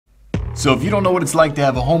So if you don't know what it's like to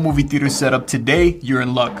have a home movie theater set up today, you're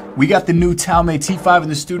in luck. We got the new Toumei T5 in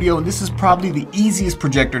the studio, and this is probably the easiest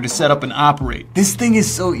projector to set up and operate. This thing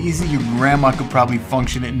is so easy, your grandma could probably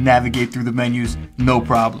function it and navigate through the menus, no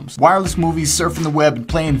problems. Wireless movies, surfing the web, and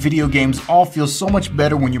playing video games all feel so much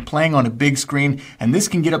better when you're playing on a big screen, and this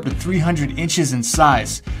can get up to 300 inches in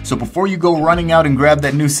size. So before you go running out and grab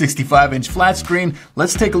that new 65-inch flat screen,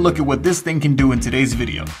 let's take a look at what this thing can do in today's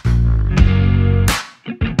video.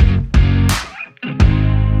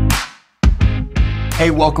 Hey,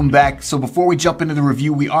 welcome back. So before we jump into the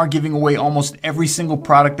review, we are giving away almost every single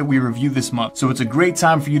product that we review this month. So it's a great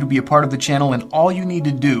time for you to be a part of the channel, and all you need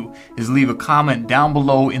to do is leave a comment down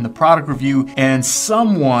below in the product review, and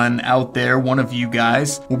someone out there, one of you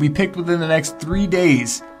guys, will be picked within the next 3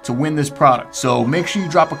 days to win this product. So make sure you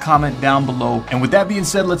drop a comment down below. And with that being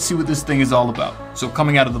said, let's see what this thing is all about. So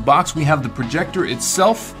coming out of the box, we have the projector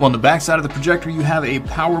itself. Well, on the back side of the projector, you have a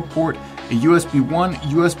power port, a USB 1,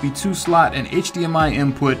 USB 2 slot, and HDMI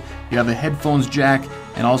input. You have a headphones jack,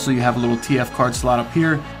 and also you have a little TF card slot up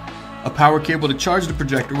here, a power cable to charge the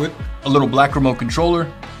projector with, a little black remote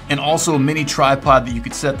controller, and also a mini tripod that you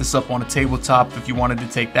could set this up on a tabletop if you wanted to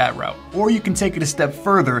take that route. Or you can take it a step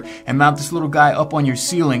further and mount this little guy up on your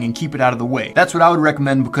ceiling and keep it out of the way. That's what I would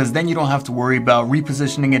recommend, because then you don't have to worry about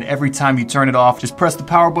repositioning it every time you turn it off. Just press the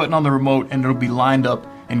power button on the remote and it'll be lined up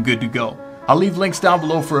and good to go. I'll leave links down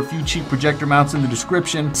below for a few cheap projector mounts in the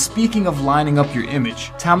description. Speaking of lining up your image,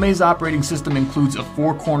 Toumei's operating system includes a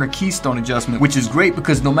 4-corner keystone adjustment, which is great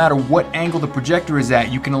because no matter what angle the projector is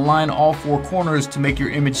at, you can align all 4 corners to make your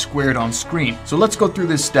image squared on screen. So let's go through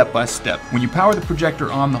this step by step. When you power the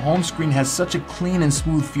projector on, the home screen has such a clean and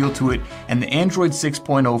smooth feel to it, and the Android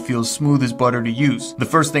 6.0 feels smooth as butter to use. The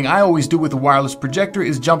first thing I always do with a wireless projector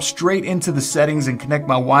is jump straight into the settings and connect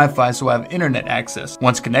my Wi-Fi so I have internet access.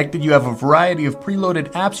 Once connected, you have a variety of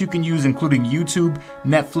preloaded apps you can use, including YouTube,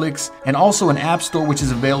 Netflix, and also an app store which is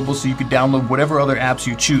available so you can download whatever other apps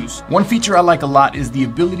you choose. One feature I like a lot is the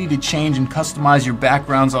ability to change and customize your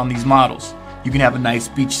backgrounds on these models. You can have a nice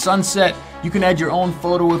beach sunset, you can add your own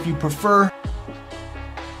photo if you prefer.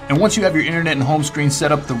 And once you have your internet and home screen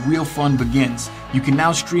set up, the real fun begins. You can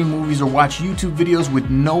now stream movies or watch YouTube videos with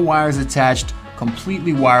no wires attached,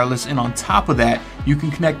 completely wireless, and on top of that, you can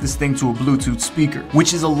connect this thing to a Bluetooth speaker,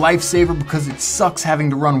 which is a lifesaver because it sucks having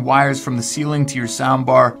to run wires from the ceiling to your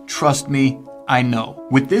soundbar. Trust me, I know.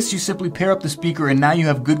 With this, you simply pair up the speaker and now you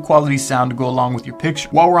have good quality sound to go along with your picture.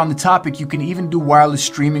 While we're on the topic, you can even do wireless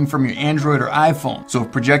streaming from your Android or iPhone. So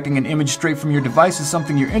if projecting an image straight from your device is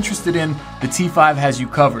something you're interested in, the T5 has you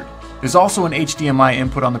covered. There's also an HDMI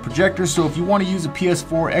input on the projector, so if you want to use a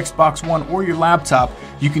PS4, Xbox One, or your laptop,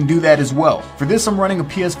 you can do that as well. For this, I'm running a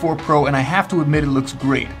PS4 Pro, and I have to admit it looks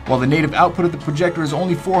great. While the native output of the projector is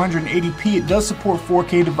only 480p, it does support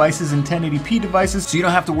 4K devices and 1080p devices, so you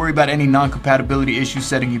don't have to worry about any non-compatibility issues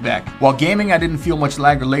setting you back. While gaming, I didn't feel much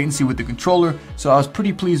lag or latency with the controller, so I was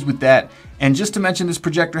pretty pleased with that. And just to mention, this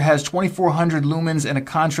projector has 2400 lumens and a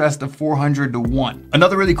contrast of 400:1.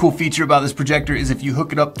 Another really cool feature about this projector is if you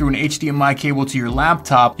hook it up through an HDMI cable to your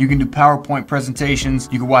laptop, you can do PowerPoint presentations,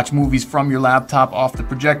 you can watch movies from your laptop off the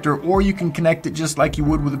projector, or you can connect it just like you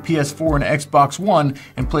would with a PS4 and an Xbox One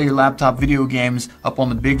and play your laptop video games up on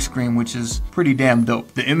the big screen, which is pretty damn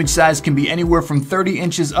dope. The image size can be anywhere from 30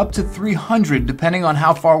 inches up to 300 depending on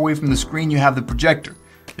how far away from the screen you have the projector.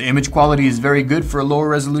 The image quality is very good for a lower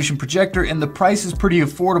resolution projector, and the price is pretty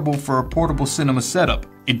affordable for a portable cinema setup.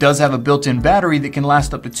 It does have a built-in battery that can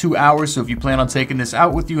last up to 2 hours, so if you plan on taking this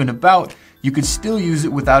out with you and about, you could still use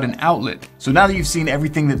it without an outlet. So now that you've seen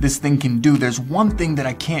everything that this thing can do, there's one thing that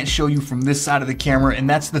I can't show you from this side of the camera, and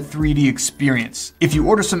that's the 3D experience. If you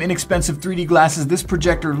order some inexpensive 3D glasses, this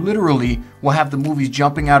projector literally will have the movies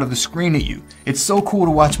jumping out of the screen at you. It's so cool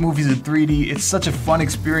to watch movies in 3D. It's such a fun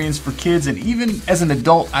experience for kids, and even as an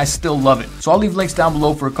adult, I still love it. So I'll leave links down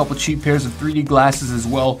below for a couple cheap pairs of 3D glasses as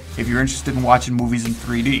well if you're interested in watching movies in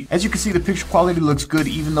 3D. As you can see, the picture quality looks good.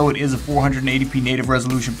 Even though it is a 480p native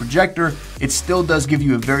resolution projector, it still does give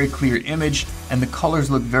you a very clear image, and the colors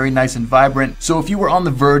look very nice and vibrant. So if you were on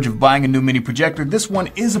the verge of buying a new mini projector, this one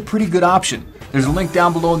is a pretty good option. There's a link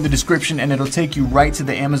down below in the description, and it'll take you right to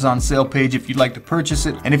the Amazon sale page if you'd like to purchase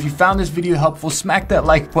it. And if you found this video helpful, smack that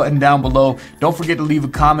like button down below. Don't forget to leave a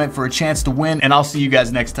comment for a chance to win, and I'll see you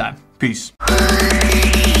guys next time. Peace.